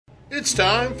It's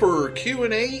time for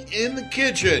Q&A in the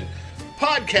Kitchen,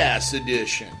 podcast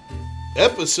edition.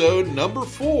 Episode number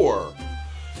 4.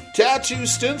 Tattoo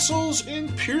stencils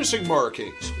and piercing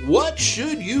markings. What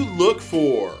should you look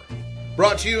for?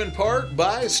 Brought to you in part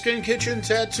by Skin Kitchen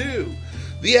Tattoo,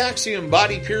 the Axiom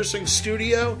Body Piercing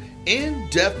Studio, and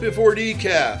Death Before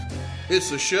Decaf.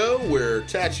 It's the show where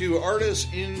tattoo artists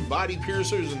and body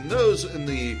piercers and those in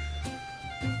the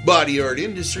body art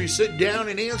industry sit down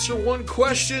and answer one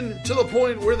question to the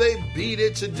point where they beat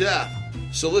it to death.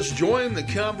 So let's join the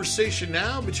conversation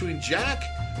now between Jack,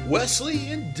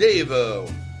 Wesley, and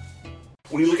Davo.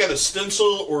 When you look at a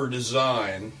stencil or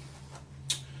design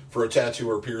for a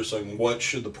tattoo or piercing, what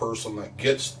should the person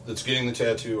that's getting the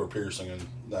tattoo or piercing in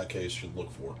that case should look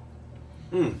for?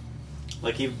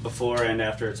 Like even before and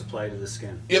after it's applied to the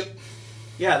skin? Yep.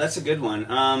 Yeah, that's a good one.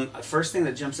 First thing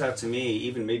that jumps out to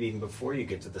me, maybe even before you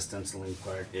get to the stenciling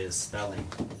part, is spelling.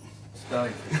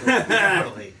 Spelling, for sure.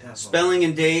 Definitely. Spelling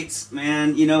and dates,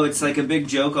 man. You know, it's like a big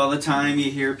joke all the time.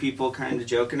 You hear people kind of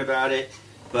joking about it,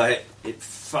 but it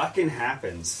fucking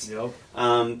happens. Yep.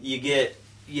 You get,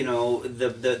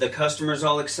 the customer's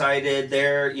all excited.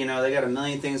 They got a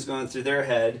million things going through their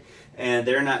head, and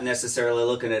they're not necessarily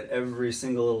looking at every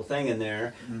single little thing in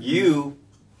there. Mm-hmm. You,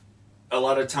 a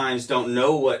lot of times, don't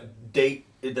know what date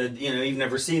you've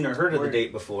never seen or heard of the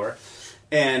date before.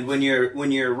 And when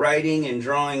you're writing and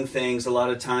drawing things, a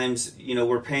lot of times,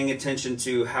 we're paying attention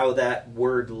to how that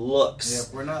word looks. Yeah,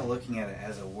 we're not looking at it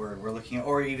as a word. We're looking at,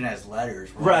 or even as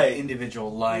letters. We're right.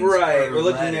 Individual lines. Right. We're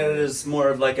looking letter. at it as more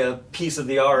of like a piece of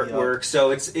the artwork. Yep.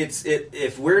 So it's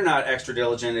if we're not extra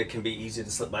diligent, it can be easy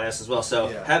to slip by us as well. So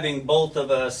having both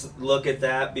of us look at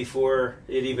that before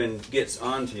it even gets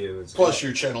onto you. Plus,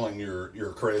 you're channeling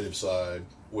your creative side.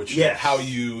 Which how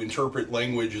you interpret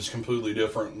language is completely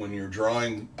different when you're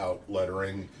drawing out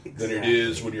lettering than it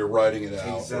is when you're writing it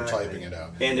out or typing it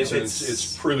out. And if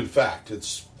it's proven fact.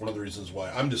 It's one of the reasons why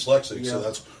I'm dyslexic, so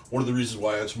that's one of the reasons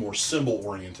why it's more symbol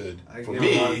oriented for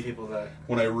me a lot of people that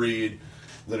when I read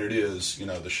than it is,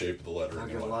 the shape of the letter. I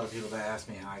get a lot of people that ask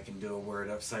me how I can do a word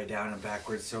upside down and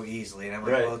backwards so easily, and I'm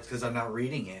like, well, it's because I'm not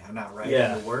reading it. I'm not writing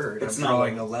the word. I'm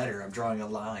drawing a letter. I'm drawing a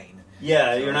line.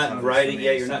 Yeah, so you're not writing.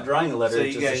 Yeah, you're not drawing a letter. So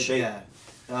it's just a shape.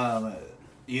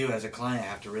 You as a client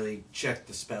have to really check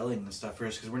the spelling and stuff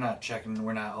first, because we're not checking.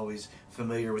 We're not always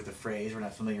familiar with the phrase. We're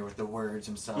not familiar with the words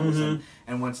themselves. Mm-hmm.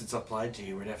 And once it's applied to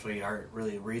you, we definitely aren't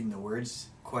really reading the words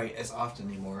quite as often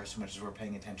anymore, as much as we're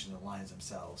paying attention to the lines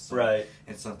themselves. So right.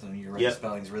 It's something you're right.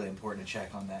 Spelling is really important to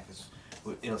check on that, because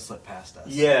it'll slip past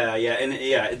us.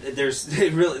 There's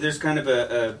kind of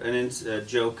a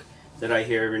joke that I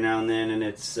hear every now and then, and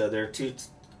it's there are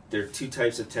two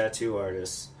types of tattoo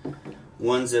artists: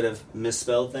 ones that have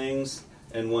misspelled things,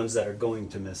 and ones that are going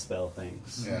to misspell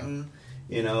things. Yeah,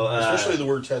 especially the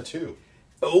word tattoo.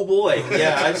 Oh boy,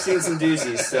 yeah, I've seen some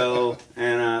doozies. So,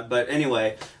 but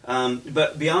anyway,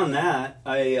 but beyond that,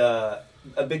 a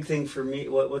big thing for me.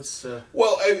 What's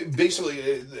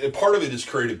basically part of it is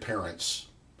creative parents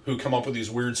who come up with these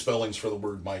weird spellings for the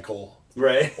word Michael,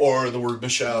 right, or the word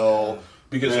Michelle.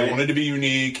 Because they wanted to be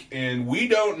unique, and we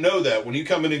don't know that. When you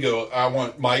come in and go, I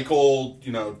want Michael,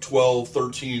 12,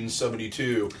 13,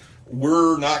 72,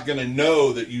 we're not going to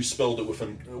know that you spelled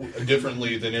it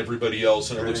differently than everybody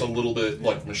else, and it looks a little bit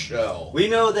like Michelle. We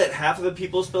know that half of the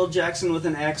people spelled Jackson with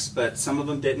an X, but some of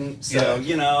them didn't. So,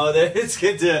 it's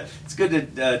good to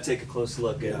take a close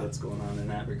look at what's going on in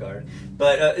that regard.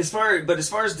 But as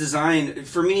far as design,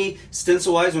 for me,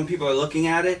 stencil-wise, when people are looking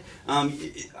at it,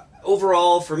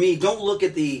 overall, for me, don't look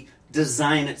at the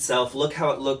design itself. Look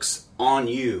how it looks on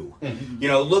you. Mm-hmm.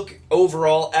 Look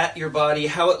overall at your body,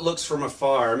 how it looks from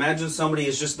afar. Imagine somebody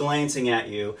is just glancing at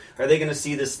you. Are they going to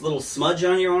see this little smudge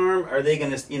on your arm? Are they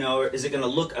going to, is it going to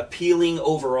look appealing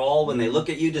overall when they look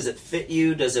at you? Does it fit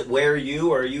you? Does it wear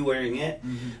you? Or are you wearing it?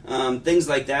 Mm-hmm. Things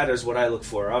like that is what I look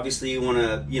for. Obviously, you want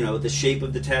to, the shape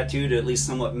of the tattoo to at least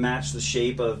somewhat match the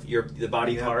shape of the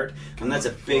body part. And that's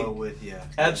a big,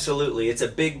 absolutely. It's a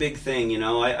big thing.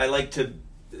 I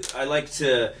like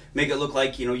to make it look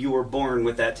like, you were born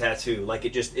with that tattoo. Like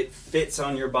it fits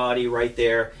on your body right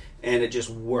there, and it just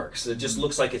works. It just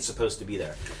looks like it's supposed to be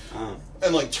there.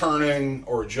 And like turning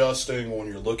or adjusting when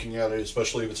you're looking at it,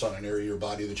 especially if it's on an area of your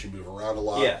body that you move around a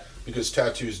lot. Yeah. Because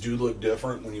tattoos do look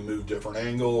different when you move different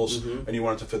angles, and you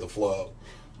want it to fit the flow.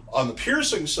 On the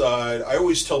piercing side, I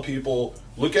always tell people,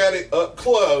 look at it up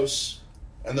close,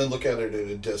 and then look at it at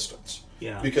a distance.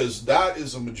 Yeah. Because that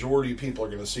is a majority of people are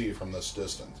going to see from this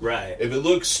distance. Right. If it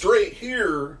looks straight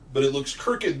here, but it looks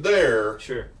crooked there,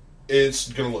 sure,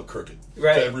 it's going to look crooked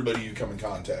to everybody you come in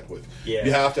contact with. Yeah.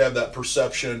 You have to have that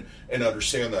perception and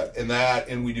understand that.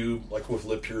 And we do, like with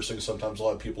lip piercing, sometimes a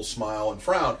lot of people smile and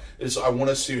frown. I want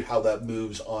to see how that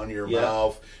moves on your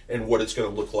mouth and what it's going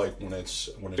to look like when it's...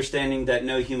 Understanding that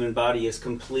no human body is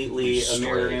completely a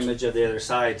mirror image of the other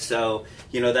side. So,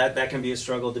 that can be a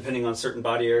struggle depending on certain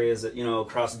body areas that,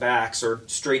 across backs or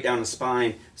straight down the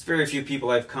spine. There's very few people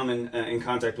I've come in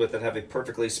contact with that have a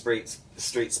perfectly straight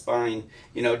spine,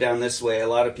 down this way. A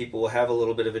lot of people will have a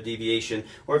little bit of a deviation.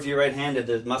 Or if you're right-handed,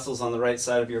 the muscles on the right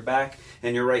side of your back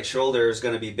and your right shoulder is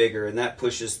going to be bigger, and that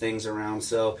pushes things around.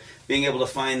 So being able to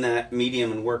find that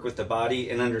medium and work with the body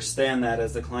and understand that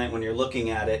as the client when you're looking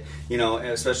at it,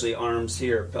 especially arms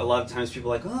here. A lot of times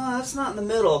people are like, oh, that's not in the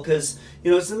middle because,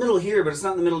 it's in the middle here, but it's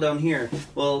not in the middle down here.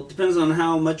 Well, it depends on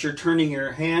how much you're turning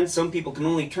your hand. Some people can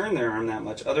only turn their arm that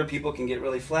much. Other people can get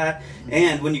really flat.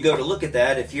 And when you go to look at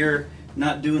that, if you're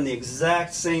not doing the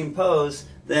exact same pose,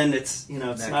 then it's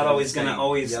it's not always going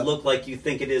to look like you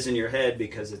think it is in your head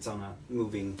because it's on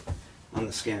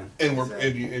the skin. And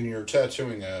and you're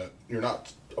tattooing you're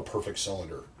not a perfect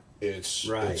cylinder. It's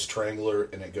triangular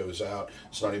and it goes out.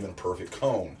 It's not even a perfect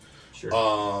cone.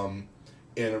 Sure.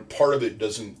 And part of it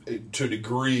doesn't, to a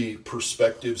degree,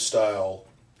 perspective style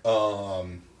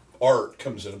art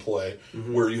comes into play,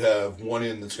 where you have one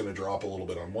end that's going to drop a little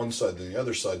bit on one side than the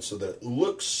other side, so that it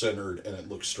looks centered and it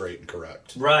looks straight and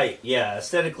correct. Right. Yeah.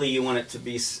 Aesthetically, you want it to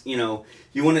be, you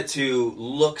want it to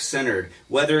look centered.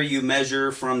 Whether you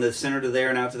measure from the center to there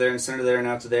and out to there and center to there and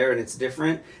out to there, and it's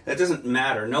different, that doesn't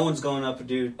matter. No one's going up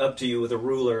to you with a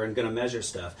ruler and going to measure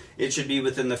stuff. It should be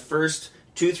within the first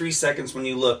 2-3 seconds when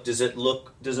you look. Does it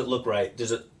look right?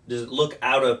 Does it look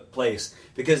out of place?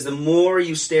 Because the more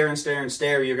you stare and stare and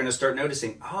stare, you're going to start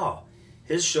noticing, oh,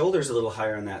 his shoulder's a little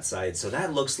higher on that side, so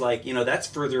that looks like, that's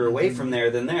further away from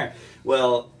there than there.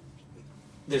 Well,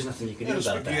 there's nothing you can do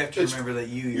about that. You have to remember that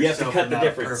you have to cut the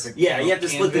difference. Perfect, you have to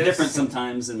split the difference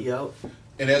sometimes. And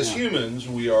as humans,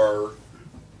 we are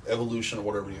evolution or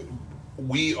whatever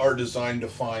we are designed to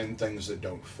find things that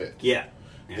don't fit. Yeah.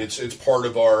 It's part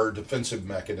of our defensive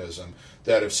mechanism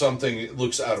that if something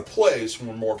looks out of place,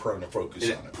 we're more prone to focus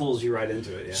on it. It pulls you right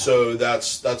into it, yeah. So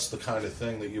that's the kind of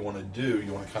thing that you want to do.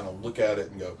 You want to kind of look at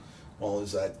it and go, well,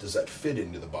 does that fit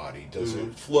into the body? Does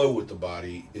it flow with the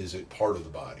body? Is it part of the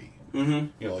body?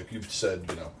 Mm-hmm. Like you've said,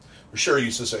 Sherry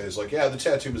used to say, it's like, yeah, the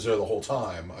tattoo was there the whole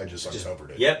time. I just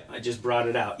uncovered it. Yep, I just brought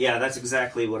it out. Yeah, that's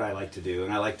exactly what I like to do.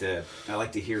 And I like to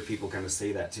hear people kind of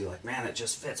say that too. Like, man, it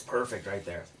just fits perfect right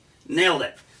there. Nailed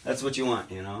it. That's what you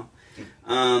want, A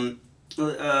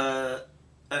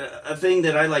thing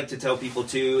that I like to tell people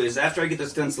too is after I get the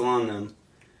stencil on them,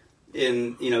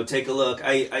 and take a look,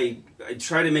 I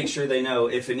try to make sure they know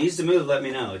if it needs to move, let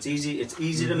me know. It's easy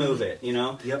to move it.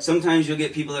 Yep. Sometimes you'll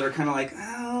get people that are kind of like,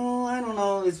 oh, I don't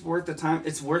know, it's worth the time.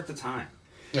 It's worth the time,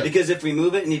 yeah. Because if we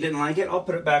move it and you didn't like it, I'll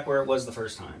put it back where it was the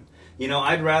first time.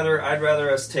 I'd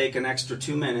rather us take an extra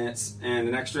 2 minutes and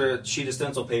an extra sheet of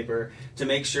stencil paper to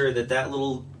make sure that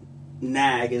little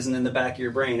nag isn't in the back of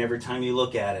your brain every time you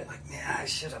look at it. Like, yeah, I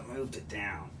should have moved it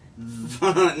down.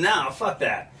 No, fuck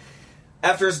that.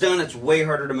 After it's done, it's way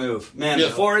harder to move. Man,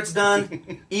 before it's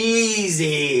done,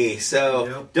 easy.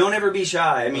 So don't ever be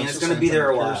shy. I mean, it's going to be there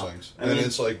a while.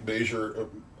 It's like measure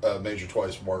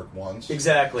twice, mark once.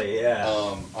 Exactly,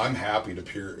 yeah. I'm happy to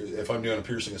if I'm doing a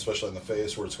piercing, especially in the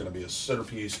face, where it's going to be a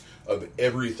centerpiece of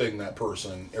everything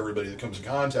everybody that comes in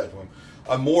contact with them.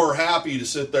 I'm more happy to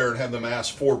sit there and have them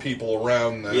ask 4 people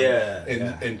around them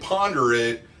and ponder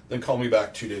it than call me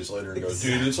back 2 days later and go,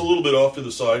 dude, it's a little bit off to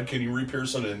the side. Can you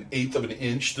re-pierce it 1/8 of an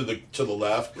inch to the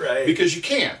left? Right. Because you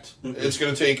can't. Mm-hmm. It's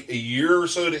going to take a year or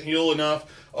so to heal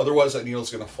enough. Otherwise, that needle's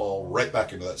going to fall right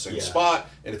back into that same spot.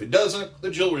 And if it doesn't,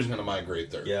 the jewelry's going to migrate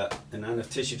there. Yeah, and not enough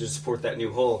tissue to support that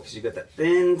new hole because you got that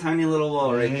thin, tiny little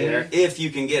wall right there. If you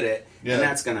can get it, and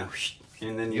that's going to,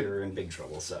 and then you're in big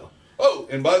trouble. So. Oh,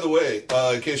 and by the way,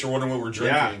 in case you're wondering what we're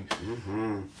drinking,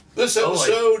 this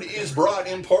episode is brought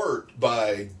in part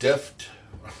by Death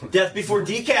Before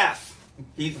Decaf.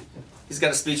 He's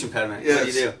got a speech impediment. Yes.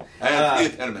 What do you do? I have the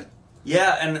impediment.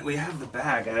 Yeah, and we have the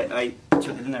bag. I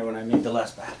took it in there when I made the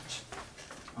last batch.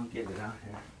 I'll get it out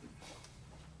here.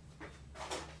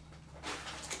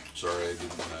 Sorry, I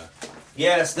didn't want to...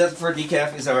 Yes, Death Before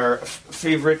Decaf is our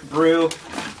favorite brew,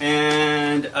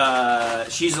 and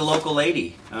she's a local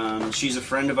lady. She's a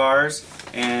friend of ours,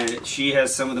 and she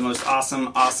has some of the most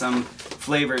awesome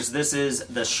flavors. This is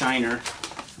the Shiner.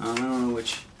 I don't know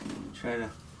which... Try to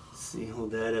see,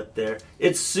 hold that up there.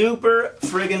 It's super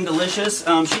friggin' delicious.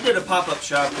 She did a pop-up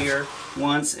shop here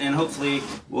once, and hopefully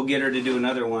we'll get her to do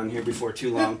another one here before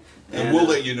too long. And we'll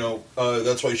let you know.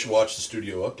 That's why you should watch the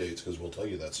studio updates, because we'll tell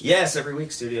you that stuff. Yes, every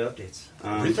week studio updates.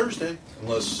 Every Thursday,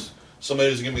 unless somebody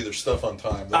doesn't give me their stuff on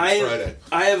time. That's Friday.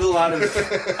 I have a lot of...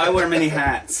 I wear many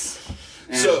hats.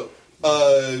 And so,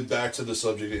 back to the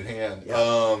subject at hand.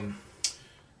 Yeah.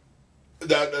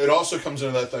 That it also comes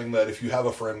into that thing that if you have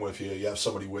a friend with you, you have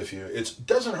somebody with you, it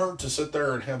doesn't hurt to sit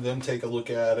there and have them take a look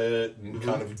at it and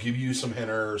kind of give you some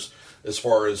hinters as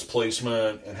far as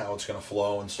placement and how it's going to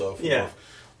flow and so forth. Yeah.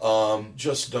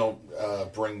 Just don't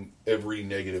bring every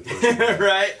negative person.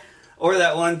 Right? Or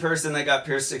that one person that got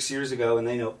pierced 6 years ago and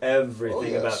they know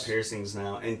everything about piercings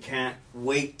now and can't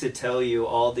wait to tell you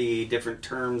all the different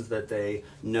terms that they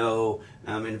know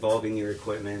involving your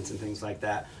equipment and things like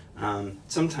that.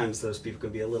 Sometimes those people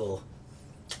can be a little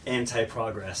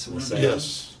anti-progress, we'll say.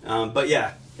 Yes. But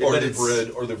yeah. Or but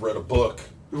they've read a book.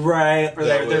 Right. Or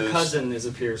their cousin is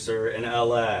a piercer in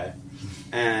LA.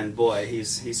 And boy,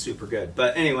 he's super good.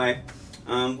 But anyway,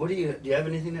 what do you have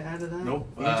anything to add to that? Nope.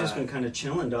 You've just been kind of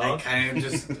chilling, dog. I kind of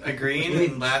just agreeing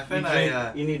and laughing.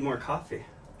 You need more coffee.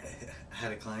 I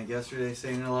had a client yesterday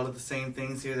saying a lot of the same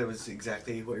things here. That was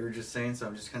exactly what you were just saying, so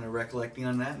I'm just kind of recollecting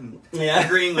on that and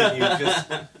agreeing with you.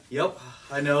 Just, yep,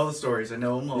 I know the stories. I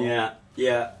know them all. Yeah,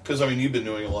 yeah. Because, I mean, you've been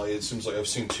doing a lot. It seems like I've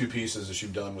seen 2 pieces that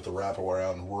you've done with the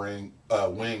wraparound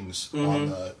wings on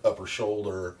the upper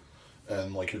shoulder.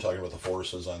 And, like, you're talking about the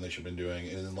force design that you've been doing.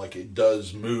 And, like, it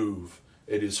does move.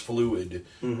 It is fluid.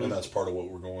 And that's part of what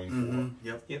we're going for.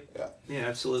 Yep. Yeah. Yeah,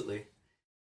 absolutely.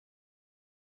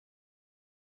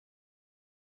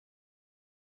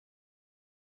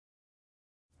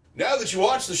 Now that you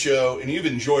watched the show and you've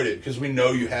enjoyed it, because we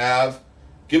know you have,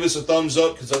 give us a thumbs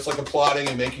up, because that's like applauding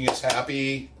and making us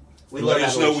happy. Let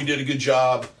us know we did a good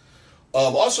job.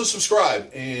 Also subscribe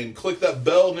and click that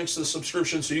bell next to the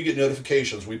subscription so you get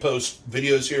notifications. We post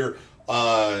videos here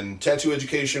on tattoo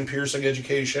education, piercing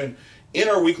education, in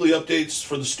our weekly updates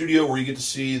for the studio where you get to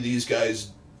see these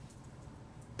guys'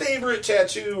 favorite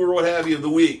tattoo or what have you of the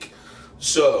week.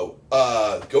 So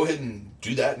go ahead and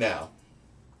do that now.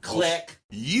 Click.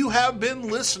 You have been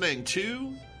listening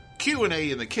to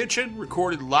Q&A in the Kitchen,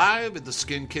 recorded live at the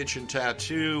Skin Kitchen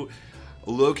Tattoo,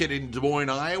 located in Des Moines,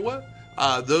 Iowa.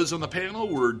 Those on the panel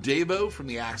were Davo from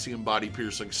the Axiom Body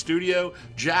Piercing Studio,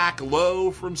 Jack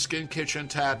Lowe from Skin Kitchen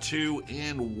Tattoo,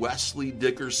 and Wesley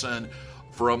Dickerson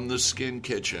from the Skin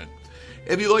Kitchen.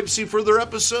 If you'd like to see further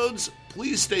episodes,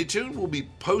 please stay tuned. We'll be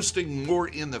posting more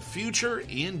in the future,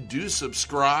 and do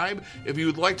subscribe. If you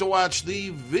would like to watch the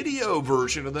video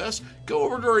version of this, go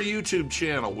over to our YouTube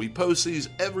channel. We post these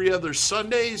every other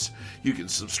Sundays. You can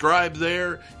subscribe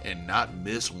there and not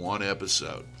miss one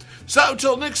episode. So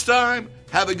until next time,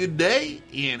 have a good day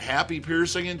and happy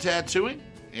piercing and tattooing.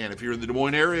 And if you're in the Des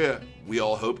Moines area, we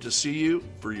all hope to see you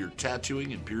for your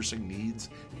tattooing and piercing needs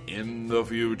in the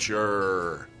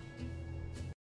future.